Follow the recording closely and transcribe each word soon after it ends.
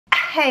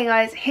Hey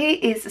guys, here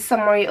is a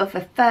summary of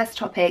the first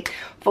topic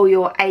for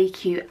your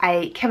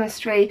AQA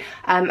chemistry,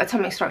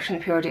 atomic structure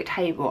and the periodic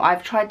table.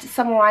 I've tried to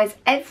summarise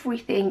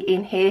everything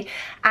in here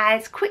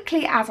as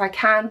quickly as I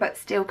can, but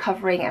still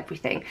covering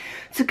everything.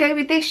 To go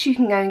with this, you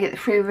can go and get the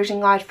free revision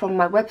guide from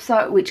my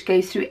website, which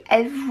goes through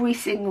every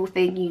single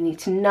thing you need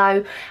to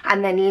know,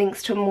 and then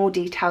links to a more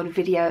detailed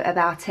video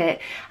about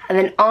it. And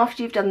then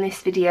after you've done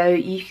this video,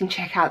 you can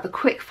check out the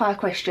quick fire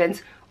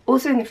questions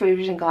also in the free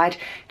revision guide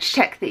to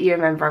check that you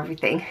remember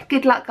everything.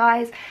 Good luck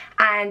guys,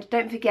 and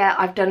don't forget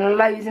I've done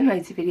loads and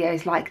loads of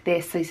videos like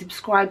this, so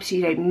subscribe so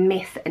you don't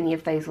miss any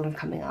of those ones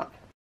coming up.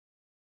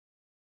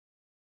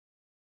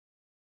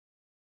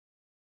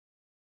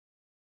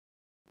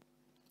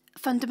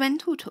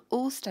 Fundamental to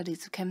all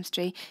studies of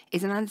chemistry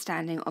is an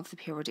understanding of the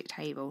periodic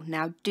table.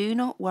 Now do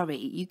not worry,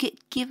 you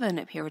get given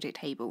a periodic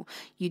table,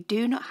 you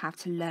do not have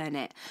to learn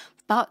it,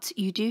 but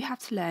you do have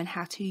to learn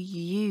how to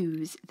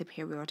use the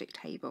periodic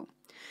table.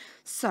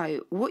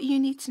 So what you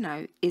need to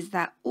know is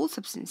that all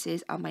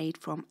substances are made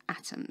from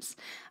atoms,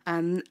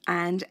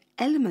 and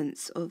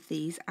elements of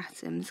these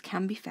atoms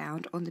can be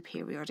found on the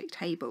periodic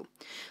table.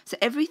 So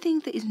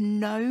everything that is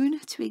known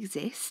to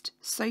exist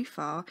so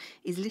far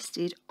is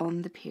listed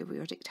on the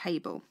periodic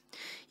table.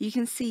 You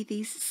can see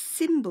these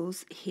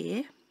symbols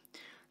here,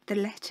 the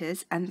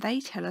letters, and they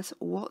tell us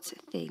what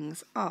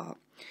things are.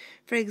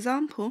 For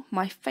example,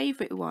 my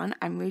favourite one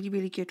and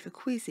really good for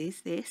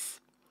quizzes,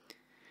 this.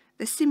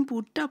 The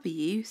symbol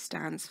W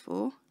stands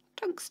for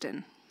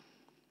tungsten.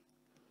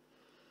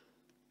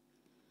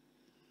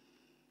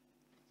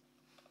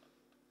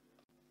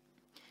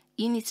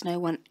 You need to know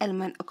what an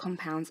element, a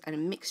compound and a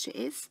mixture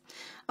is.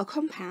 A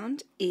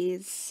compound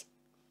is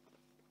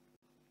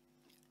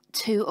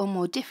two or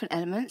more different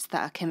elements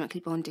that are chemically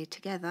bonded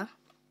together.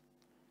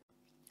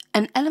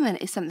 An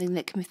element is something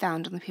that can be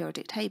found on the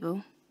periodic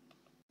table.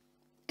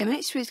 A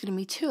mixture is going to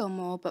be two or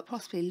more, but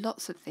possibly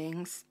lots of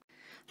things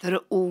that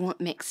are all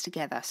mixed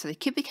together. So they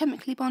could be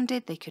chemically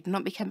bonded, they could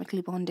not be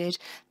chemically bonded.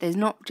 There's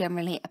not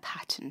generally a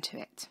pattern to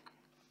it.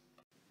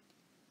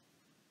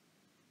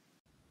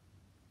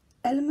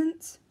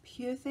 Elements,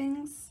 pure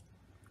things.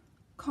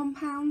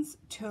 Compounds,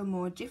 two or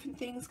more different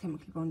things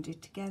chemically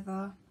bonded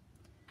together.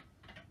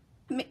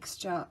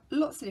 Mixture,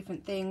 lots of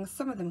different things,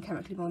 some of them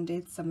chemically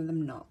bonded, some of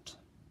them not.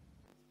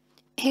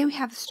 Here we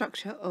have the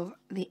structure of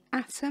the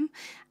atom,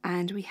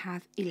 and we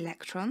have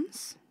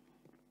electrons.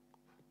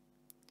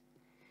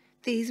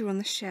 These are on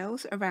the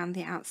shells around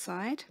the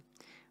outside.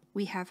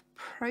 We have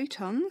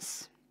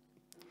protons,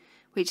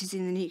 which is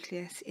in the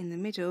nucleus in the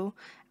middle,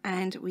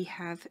 and we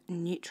have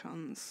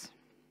neutrons,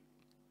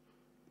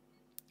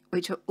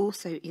 which are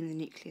also in the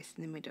nucleus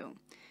in the middle.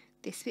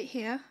 This bit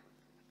here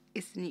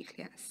is the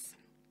nucleus.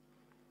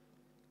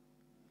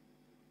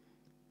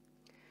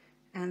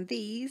 And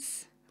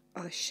these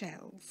are the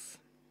shells,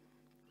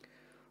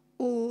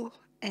 or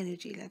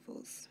energy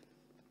levels.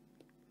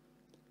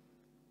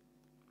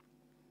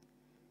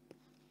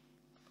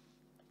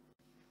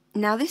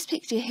 Now this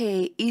picture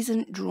here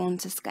isn't drawn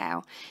to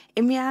scale.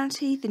 In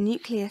reality, the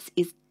nucleus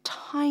is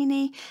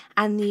tiny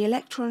and the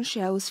electron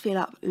shells fill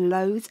up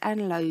loads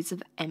and loads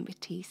of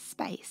empty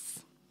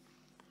space.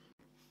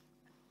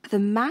 The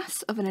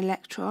mass of an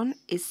electron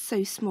is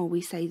so small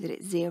we say that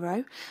it's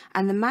 0,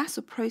 and the mass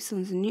of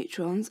protons and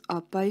neutrons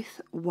are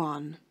both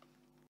 1.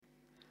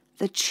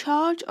 The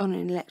charge on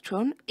an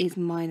electron is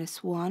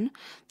 -1,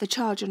 the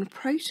charge on a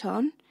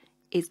proton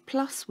is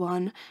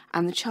 +1,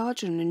 and the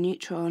charge on a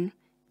neutron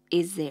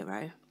is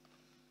 0.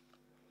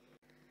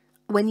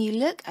 When you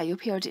look at your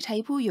periodic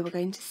table, you are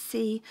going to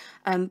see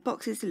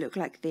boxes that look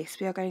like this.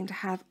 We are going to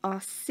have our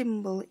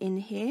symbol in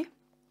here.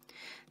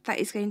 That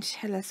is going to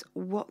tell us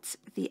what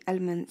the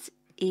element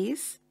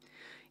is.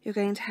 You're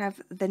going to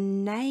have the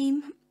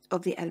name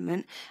of the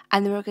element,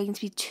 and there are going to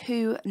be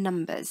two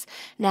numbers.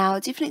 Now,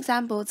 different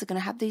examples are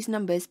going to have these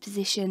numbers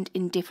positioned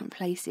in different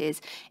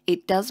places.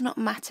 It does not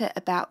matter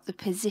about the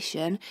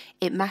position,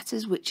 it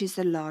matters which is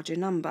the larger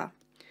number.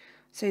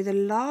 So the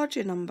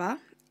larger number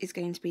is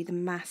going to be the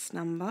mass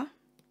number.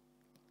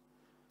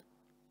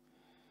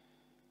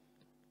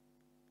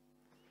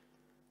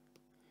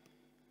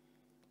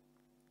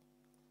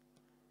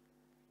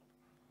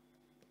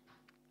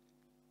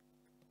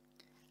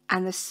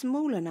 And the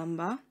smaller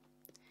number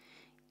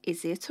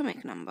is the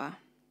atomic number.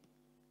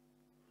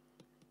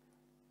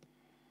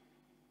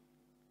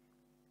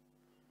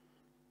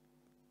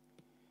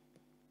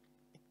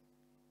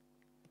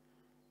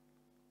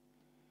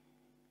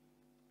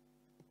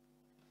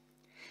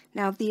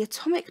 Now the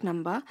atomic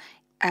number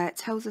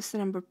tells us the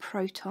number of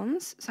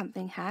protons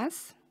something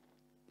has,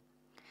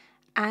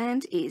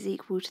 and it is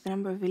equal to the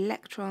number of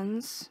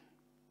electrons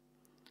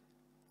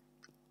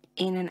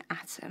in an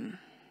atom.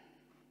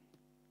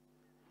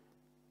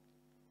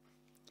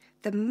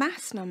 The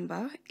mass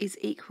number is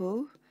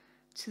equal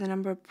to the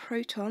number of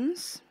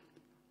protons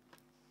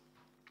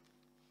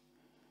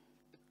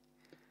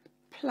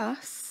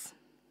plus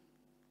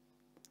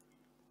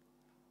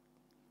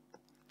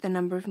the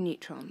number of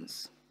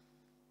neutrons.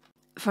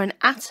 For an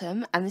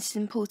atom, and this is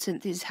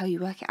important, this is how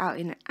you work it out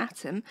in an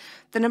atom,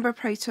 the number of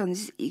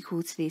protons is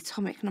equal to the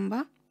atomic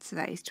number, so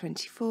that is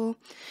 24.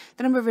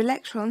 The number of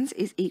electrons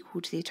is equal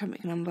to the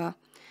atomic number,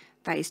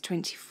 that is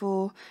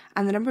 24.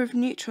 And the number of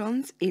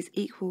neutrons is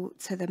equal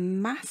to the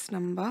mass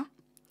number,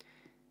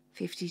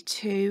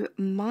 52,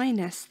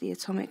 minus the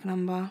atomic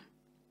number,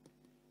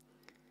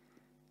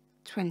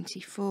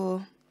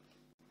 24,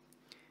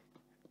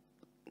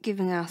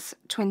 giving us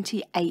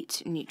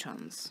 28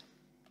 neutrons.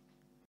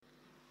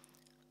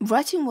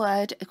 Writing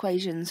word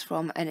equations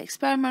from an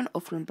experiment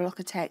or from a block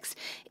of text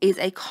is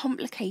a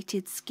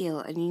complicated skill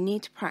and you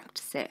need to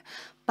practice it,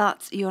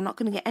 but you're not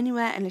going to get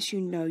anywhere unless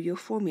you know your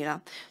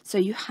formula, so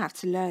you have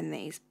to learn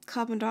these.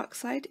 Carbon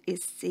dioxide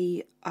is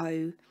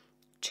CO2,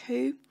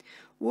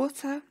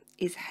 water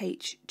is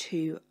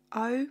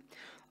H2O,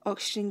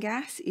 oxygen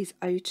gas is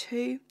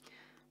O2,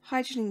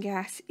 hydrogen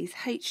gas is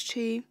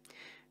H2,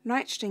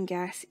 nitrogen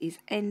gas is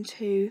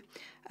N2,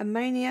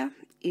 ammonia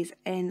is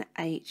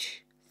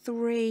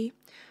NH3,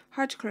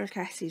 hydrochloric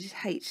acid is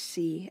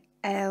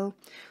HCl,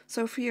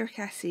 sulfuric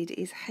acid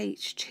is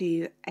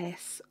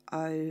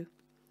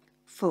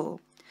H2SO4.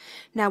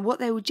 Now what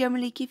they will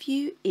generally give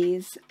you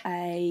is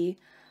a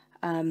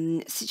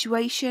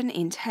situation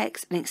in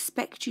text and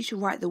expect you to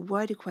write the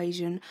word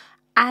equation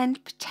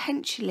and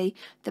potentially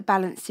the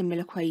balanced symbol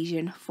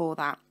equation for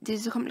that. This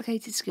is a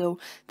complicated skill.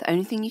 The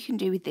only thing you can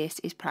do with this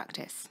is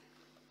practice.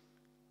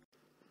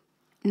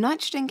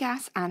 Nitrogen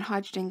gas and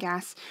hydrogen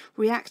gas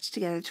react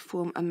together to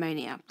form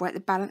ammonia. Write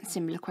the balanced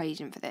symbol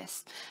equation for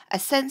this. A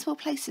sensible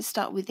place to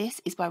start with this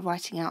is by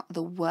writing out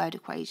the word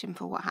equation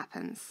for what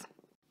happens.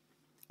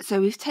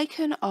 So we've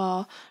taken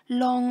our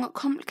long,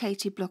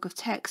 complicated block of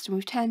text and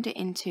we've turned it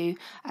into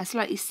a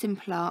slightly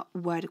simpler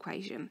word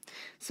equation.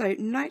 So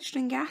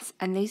nitrogen gas,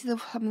 and these are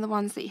some of the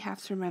ones that you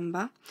have to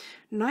remember.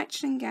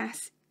 Nitrogen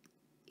gas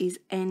is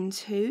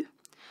N2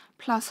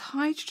 plus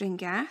hydrogen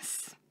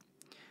gas,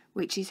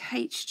 which is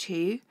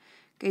H2,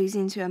 goes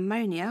into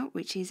ammonia,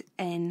 which is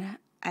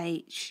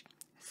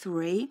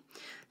NH3.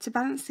 To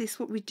balance this,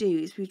 what we do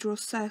is we draw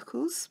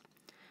circles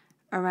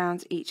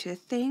around each of the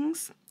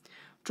things,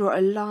 draw a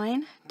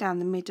line down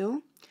the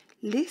middle,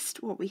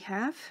 list what we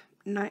have: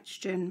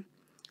 nitrogen,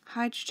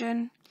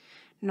 hydrogen,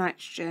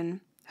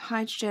 nitrogen,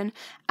 hydrogen.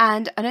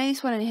 And I know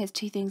this one only has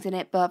two things in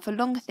it, but for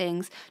longer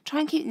things,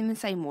 try and keep them in the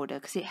same order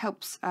because it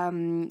helps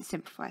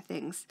simplify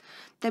things.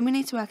 Then we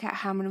need to work out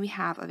how many we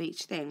have of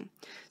each thing.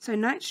 So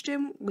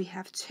nitrogen, we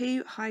have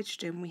 2,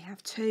 hydrogen, we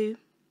have 2.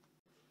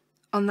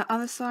 On the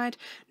other side,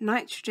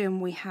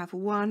 nitrogen we have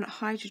 1,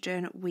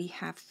 hydrogen we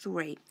have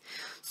 3.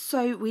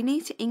 So we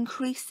need to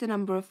increase the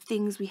number of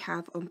things we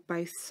have on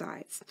both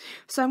sides.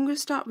 So I'm going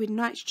to start with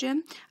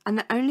nitrogen, and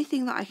the only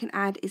thing that I can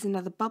add is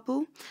another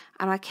bubble,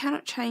 and I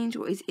cannot change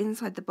what is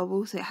inside the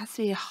bubble, so it has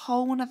to be a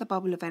whole another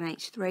bubble of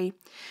NH3,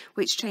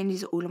 which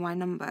changes all of my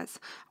numbers.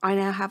 I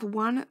now have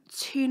 1,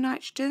 2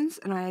 nitrogens,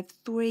 and I have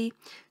 3,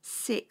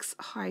 6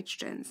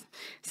 hydrogens.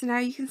 So now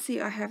you can see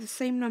I have the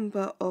same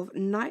number of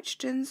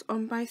nitrogens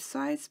on both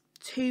sides,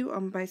 2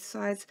 on both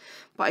sides,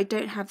 but I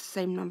don't have the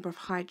same number of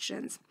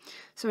hydrogens.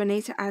 So I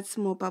need to add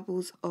some more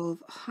bubbles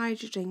of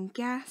hydrogen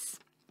gas,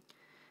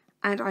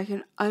 and I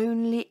can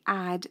only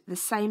add the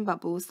same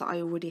bubbles that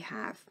I already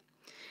have.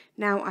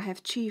 Now I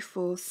have 2,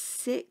 4,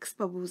 6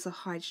 bubbles of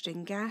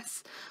hydrogen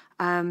gas,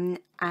 and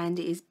it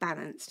is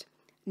balanced.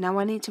 Now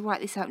I need to write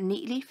this out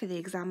neatly for the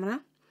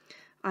examiner.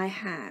 I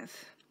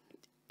have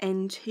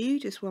N2,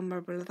 just one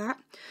bubble of that,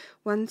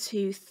 1,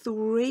 2,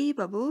 3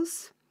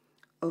 bubbles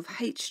of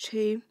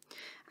H2,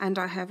 and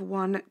I have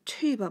 1,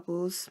 2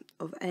 bubbles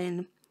of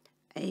NH3.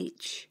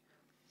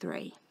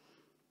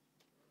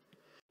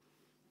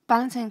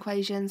 Balancing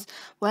equations,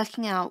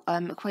 working out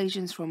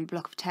equations from a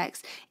block of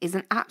text is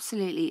an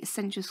absolutely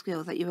essential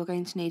skill that you are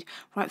going to need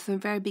right from the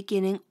very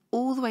beginning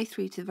all the way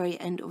through to the very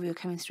end of your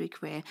chemistry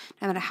career,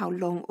 no matter how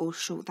long or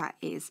short that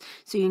is.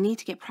 So you need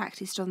to get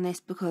practiced on this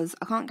because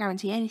I can't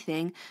guarantee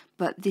anything,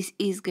 but this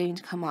is going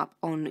to come up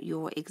on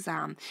your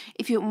exam.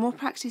 If you want more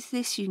practice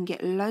this, you can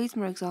get loads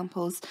more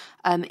examples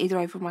either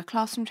over on my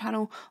classroom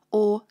channel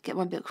or get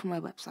my book from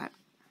my website.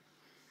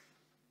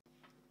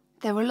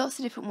 There are lots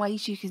of different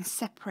ways you can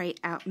separate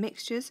out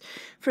mixtures.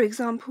 For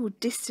example,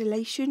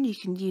 distillation, you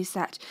can use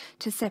that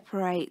to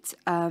separate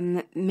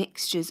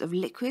mixtures of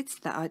liquids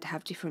that would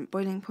have different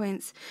boiling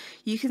points.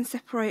 You can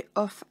separate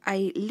off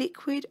a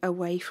liquid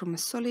away from a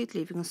solid,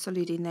 leaving a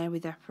solid in there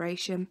with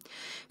evaporation.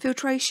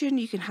 Filtration,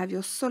 you can have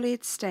your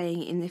solid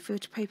staying in the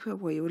filter paper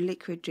where your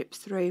liquid drips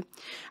through.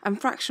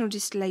 And fractional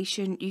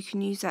distillation, you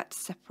can use that to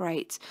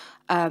separate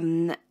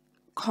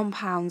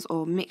compounds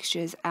or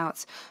mixtures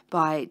out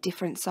by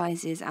different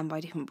sizes and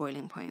by different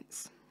boiling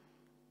points.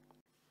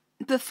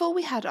 Before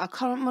we had our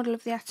current model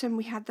of the atom,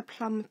 we had the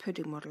plum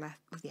pudding model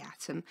of the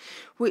atom,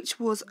 which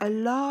was a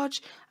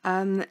large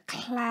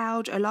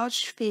cloud, a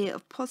large sphere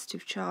of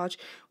positive charge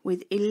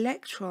with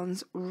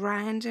electrons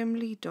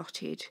randomly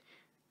dotted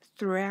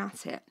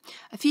throughout it.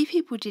 A few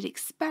people did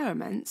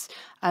experiments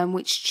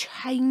which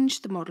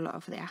changed the model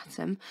of the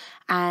atom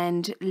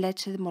and led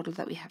to the model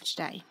that we have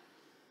today.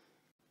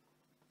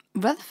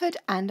 Rutherford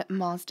and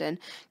Marsden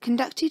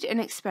conducted an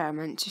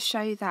experiment to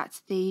show that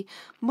the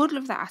model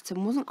of the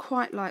atom wasn't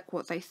quite like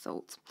what they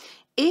thought.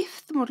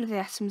 If the model of the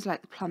atom was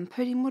like the plum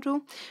pudding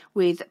model,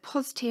 with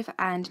positive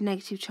and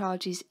negative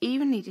charges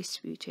evenly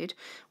distributed,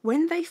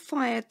 when they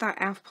fired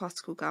that alpha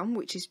particle gun,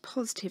 which is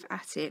positive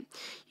at it,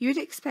 you would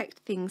expect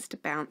things to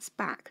bounce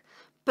back.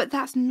 But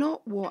that's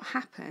not what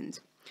happened.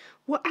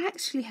 What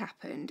actually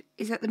happened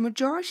is that the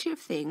majority of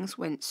things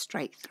went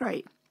straight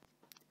through.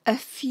 A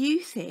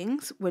few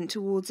things went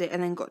towards it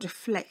and then got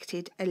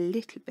deflected a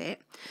little bit,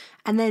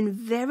 and then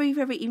very,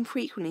 very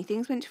infrequently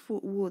things went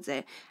towards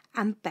it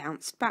and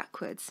bounced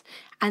backwards.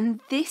 And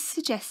this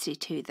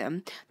suggested to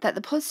them that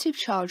the positive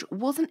charge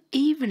wasn't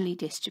evenly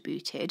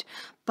distributed,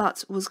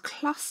 but was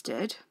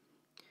clustered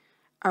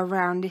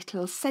around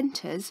little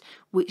centres,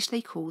 which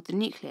they called the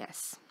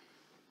nucleus.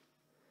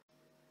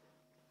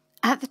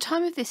 At the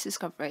time of this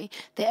discovery,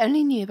 they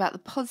only knew about the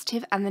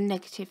positive and the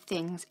negative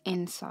things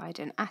inside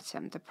an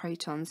atom, the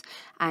protons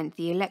and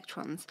the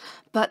electrons,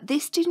 but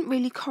this didn't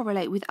really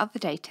correlate with other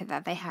data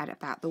that they had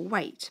about the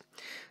weight.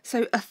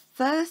 So a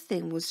third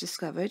thing was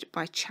discovered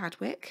by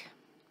Chadwick,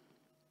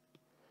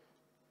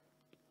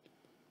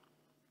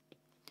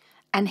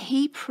 and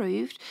he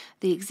proved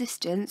the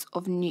existence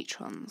of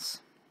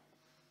neutrons.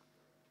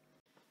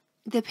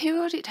 The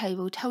periodic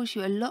table tells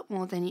you a lot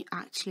more than you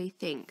actually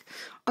think.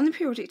 On the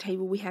periodic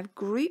table we have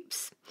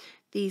groups.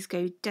 These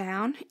go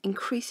down,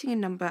 increasing in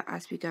number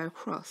as we go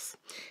across.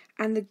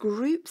 And the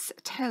groups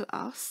tell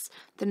us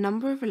the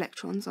number of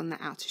electrons on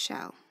the outer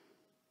shell.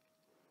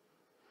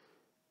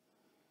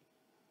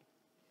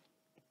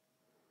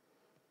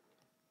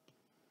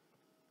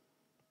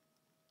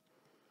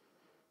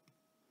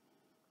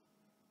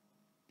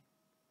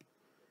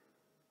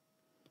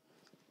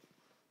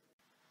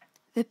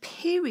 The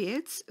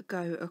periods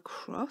go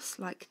across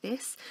like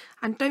this,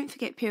 and don't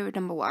forget period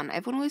number 1.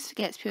 Everyone always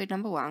forgets period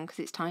number 1 because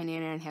it's tiny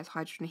and it only has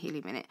hydrogen and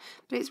helium in it,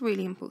 but it's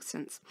really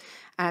important.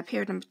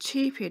 Period number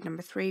 2, period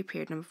number 3,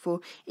 period number 4,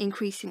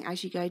 increasing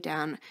as you go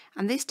down,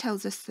 and this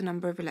tells us the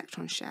number of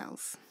electron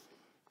shells.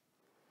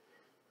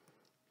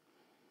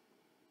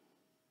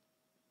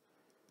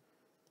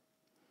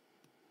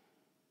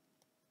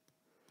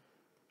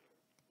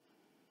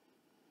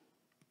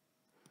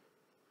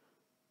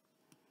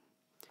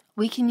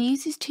 We can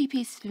use these two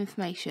pieces of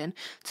information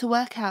to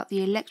work out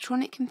the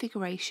electronic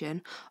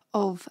configuration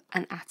of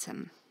an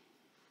atom.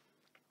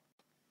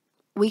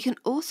 We can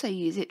also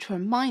use it to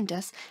remind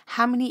us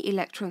how many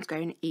electrons go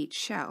in each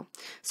shell.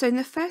 So in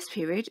the first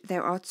period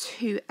there are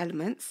 2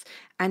 elements,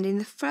 and in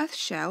the first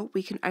shell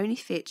we can only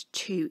fit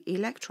 2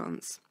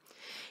 electrons.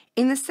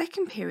 In the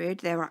second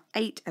period there are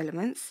 8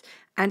 elements,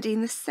 and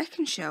in the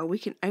second shell we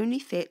can only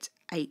fit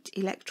 8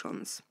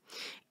 electrons.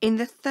 In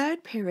the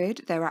third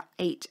period there are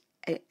 8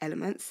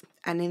 elements,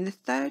 and in the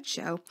third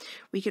shell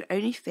we can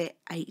only fit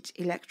 8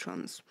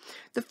 electrons.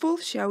 The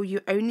fourth shell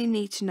you only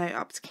need to know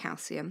up to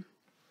calcium.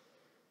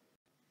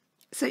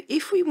 So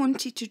if we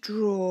wanted to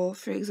draw,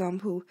 for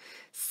example,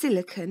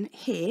 silicon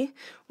here,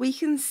 we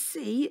can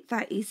see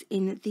that is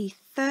in the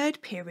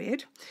third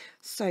period.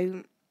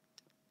 So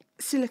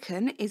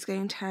silicon is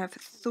going to have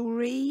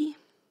 3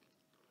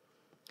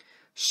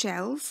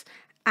 shells,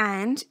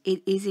 and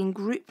it is in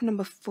group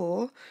number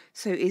 4,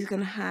 so it is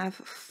going to have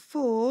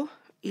 4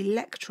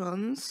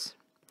 electrons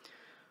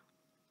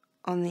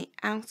on the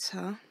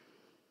outer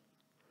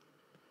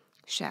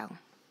shell.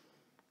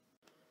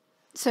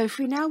 So if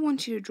we now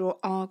wanted to draw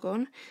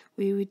argon,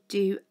 we would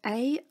do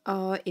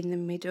AR in the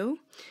middle.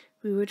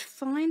 We would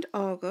find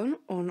argon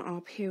on our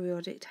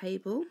periodic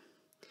table.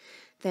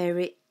 There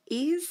it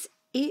is.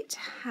 It's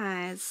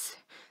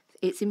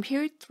in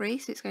period 3,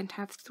 so it's going to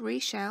have 3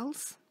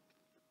 shells.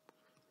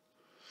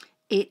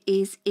 It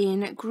is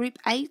in group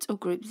 8 or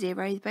group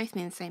 0, they both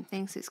mean the same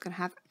thing, so it's going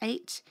to have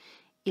 8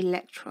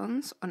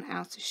 electrons on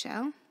outer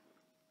shell.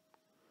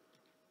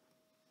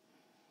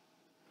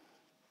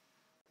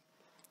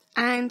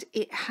 And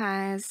it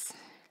has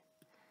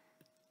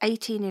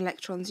 18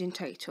 electrons in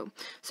total.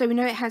 So we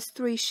know it has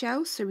 3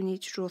 shells, so we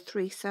need to draw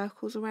 3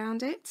 circles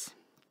around it.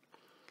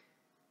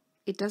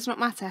 It does not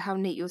matter how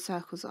neat your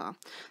circles are.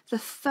 The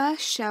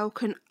first shell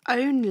can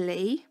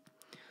only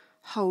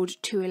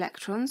hold 2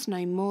 electrons,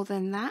 no more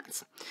than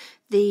that.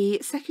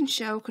 The second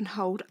shell can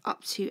hold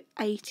up to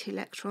 8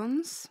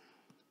 electrons,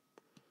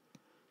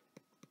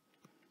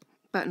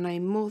 but no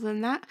more than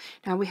that.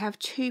 Now we have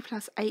 2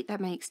 plus 8, that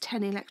makes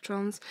 10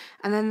 electrons,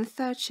 and then the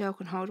third shell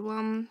can hold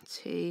 1,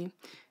 2,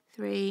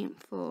 3,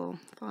 4,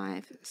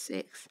 5,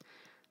 6,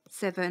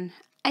 7,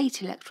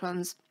 8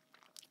 electrons.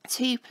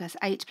 2 plus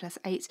 8 plus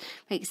 8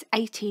 makes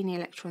 18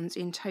 electrons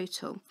in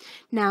total.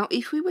 Now,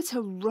 if we were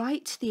to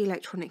write the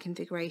electronic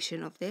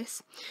configuration of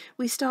this,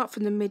 we start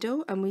from the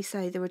middle and we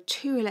say there are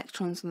 2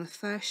 electrons on the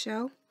first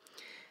shell,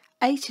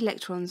 8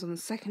 electrons on the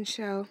second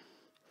shell,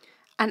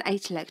 and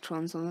 8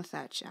 electrons on the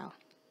third shell.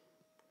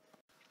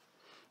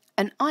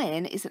 An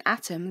ion is an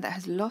atom that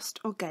has lost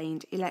or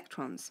gained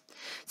electrons.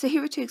 So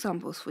here are two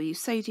examples for you,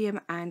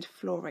 sodium and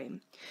fluorine.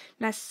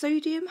 Now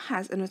sodium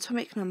has an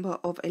atomic number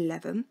of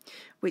 11,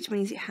 which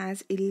means it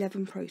has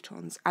 11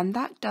 protons, and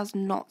that does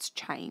not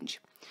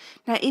change.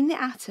 Now in the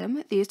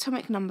atom, the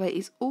atomic number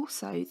is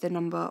also the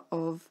number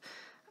of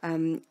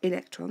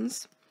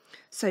electrons.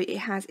 So it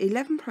has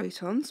 11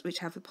 protons, which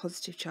have a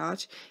positive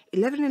charge,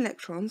 11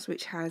 electrons,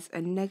 which has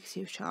a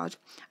negative charge,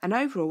 and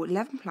overall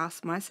 11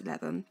 plus minus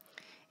 11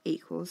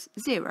 equals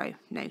 0,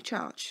 no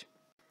charge.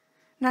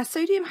 Now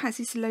sodium has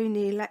this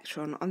lonely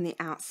electron on the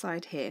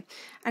outside here,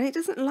 and it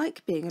doesn't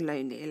like being a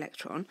lonely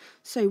electron,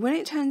 so when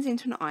it turns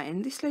into an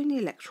ion, this lonely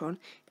electron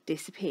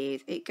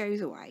disappears, it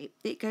goes away,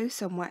 it goes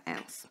somewhere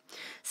else.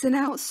 So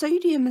now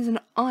sodium as an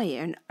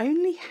ion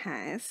only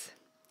has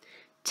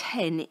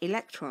 10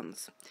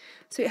 electrons.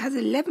 So it has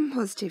 11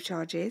 positive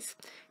charges,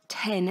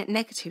 10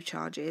 negative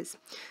charges.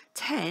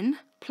 10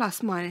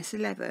 plus minus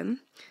 11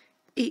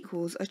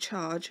 equals a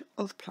charge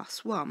of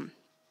 +1.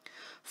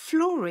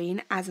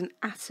 Fluorine as an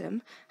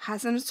atom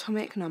has an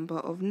atomic number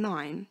of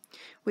 9,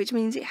 which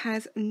means it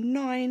has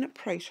 9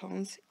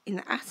 protons in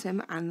the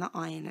atom and the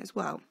ion as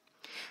well.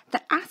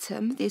 The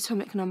atom, the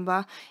atomic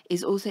number,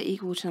 is also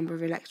equal to number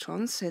of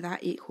electrons, so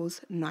that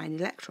equals 9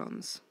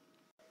 electrons.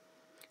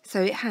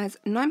 So it has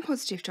 9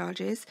 positive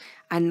charges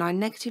and 9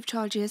 negative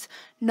charges.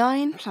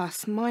 9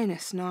 plus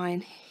minus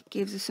 9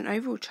 gives us an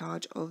overall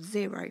charge of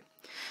 0.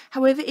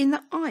 However, in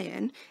the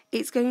ion,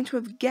 it's going to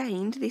have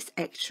gained this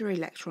extra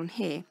electron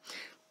here.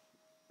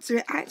 So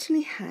it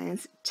actually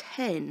has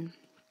 10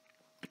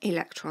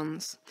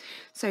 electrons.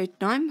 So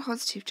 9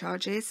 positive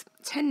charges,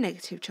 10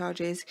 negative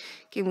charges,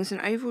 giving us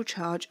an overall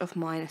charge of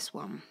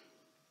 -1.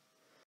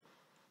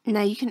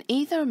 Now you can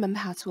either remember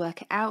how to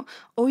work it out,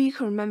 or you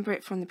can remember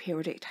it from the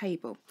periodic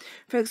table.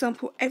 For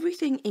example,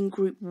 everything in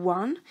group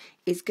 1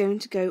 is going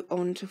to go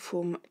on to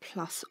form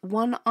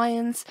 +1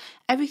 ions,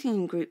 everything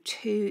in group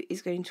 2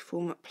 is going to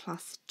form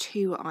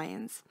 +2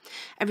 ions,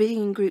 everything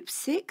in group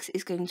 6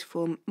 is going to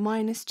form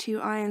 -2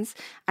 ions,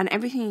 and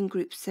everything in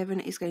group 7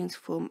 is going to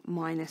form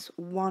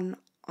 -1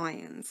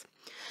 ions.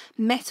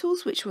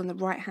 Metals, which are on the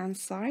right hand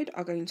side,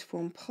 are going to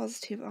form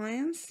positive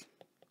ions.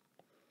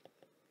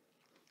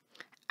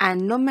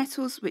 And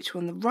non-metals, which are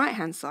on the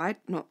right-hand side,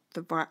 not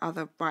the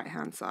other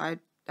right-hand side,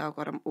 oh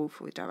god, I'm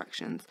awful with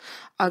directions,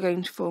 are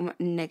going to form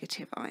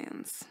negative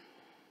ions.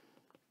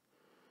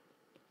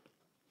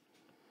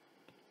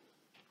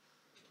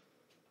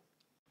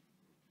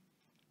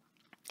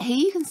 Here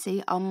you can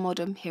see our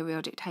modern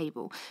periodic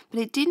table,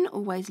 but it didn't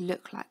always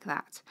look like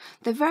that.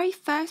 The very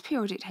first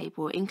periodic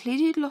table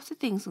included a lot of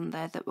things on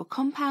there that were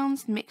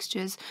compounds,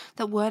 mixtures,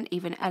 that weren't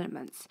even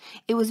elements.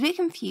 It was a bit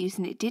confused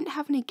and it didn't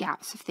have any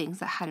gaps of things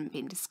that hadn't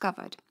been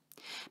discovered.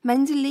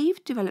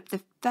 Mendeleev developed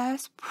the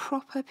first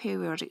proper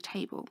periodic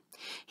table.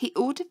 He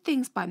ordered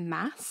things by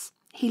mass.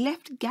 He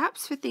left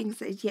gaps for things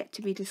that had yet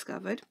to be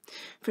discovered,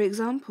 for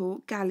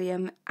example,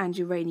 gallium and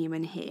uranium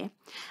in here,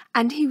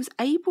 and he was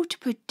able to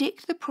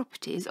predict the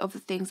properties of the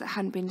things that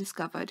hadn't been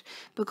discovered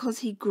because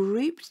he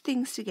grouped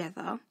things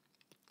together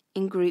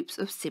in groups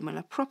of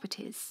similar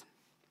properties.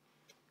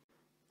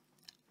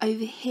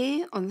 Over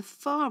here on the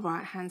far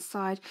right hand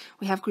side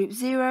we have group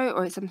 0,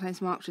 or it's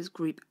sometimes marked as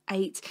group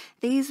 8.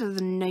 These are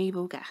the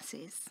noble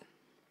gases.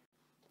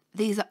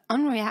 These are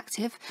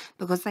unreactive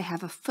because they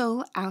have a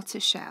full outer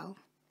shell.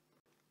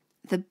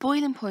 The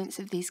boiling points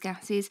of these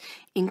gases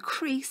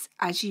increase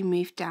as you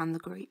move down the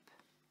group.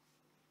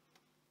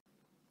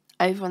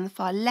 Over on the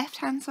far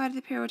left-hand side of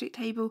the periodic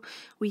table,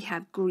 we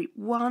have group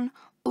 1,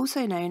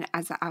 also known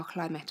as the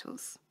alkali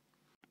metals.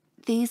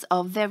 These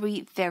are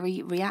very,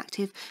 very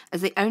reactive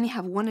as they only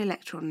have 1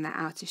 electron in their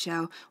outer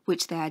shell,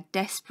 which they are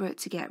desperate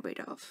to get rid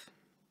of.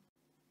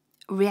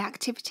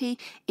 Reactivity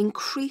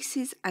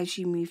increases as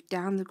you move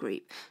down the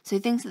group, so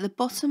things at the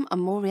bottom are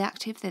more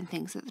reactive than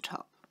things at the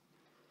top.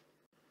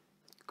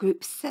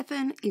 Group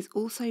 7 is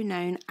also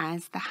known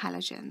as the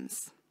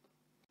halogens.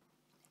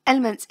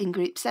 Elements in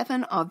group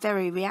 7 are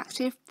very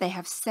reactive. They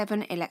have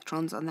 7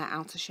 electrons on their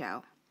outer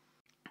shell.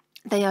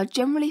 They are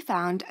generally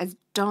found as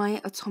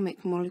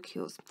diatomic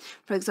molecules.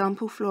 For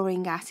example,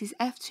 fluorine gas is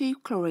F2,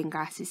 chlorine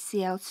gas is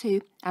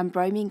Cl2, and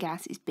bromine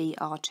gas is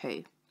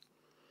Br2.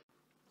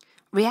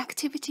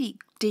 Reactivity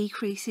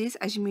decreases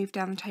as you move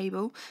down the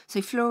table, so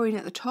fluorine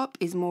at the top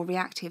is more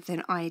reactive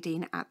than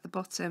iodine at the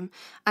bottom,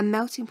 and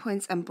melting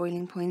points and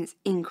boiling points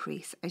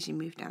increase as you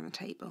move down the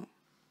table.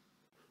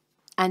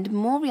 And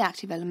more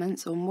reactive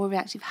elements or more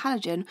reactive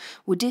halogen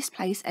will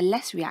displace a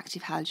less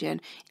reactive halogen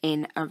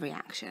in a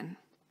reaction.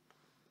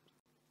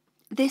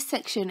 This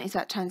section is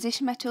about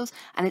transition metals,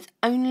 and it's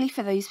only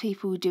for those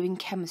people doing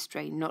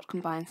chemistry, not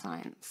combined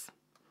science.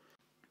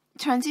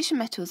 Transition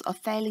metals are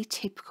fairly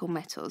typical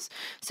metals,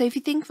 so if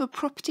you think of a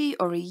property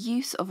or a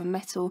use of a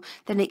metal,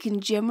 then it can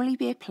generally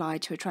be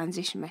applied to a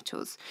transition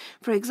metals.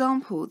 For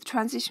example, the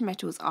transition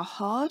metals are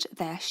hard,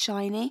 they're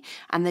shiny,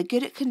 and they're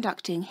good at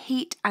conducting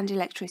heat and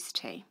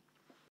electricity.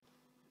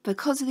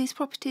 Because of these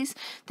properties,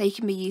 they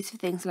can be used for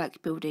things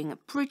like building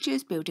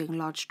bridges, building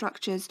large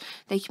structures.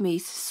 They can be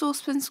used for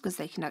saucepans because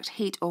they conduct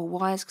heat, or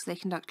wires because they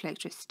conduct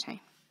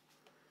electricity.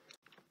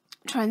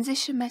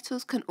 Transition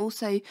metals can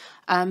also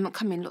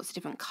come in lots of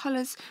different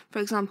colours. For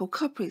example,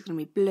 copper is going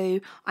to be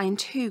blue, iron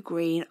 2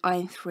 green,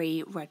 iron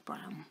 3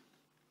 red-brown.